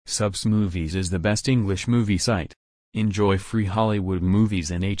Subsmovies is the best English movie site. Enjoy free Hollywood movies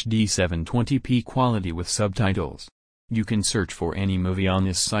in HD 720p quality with subtitles. You can search for any movie on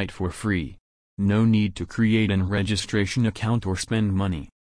this site for free. No need to create an registration account or spend money.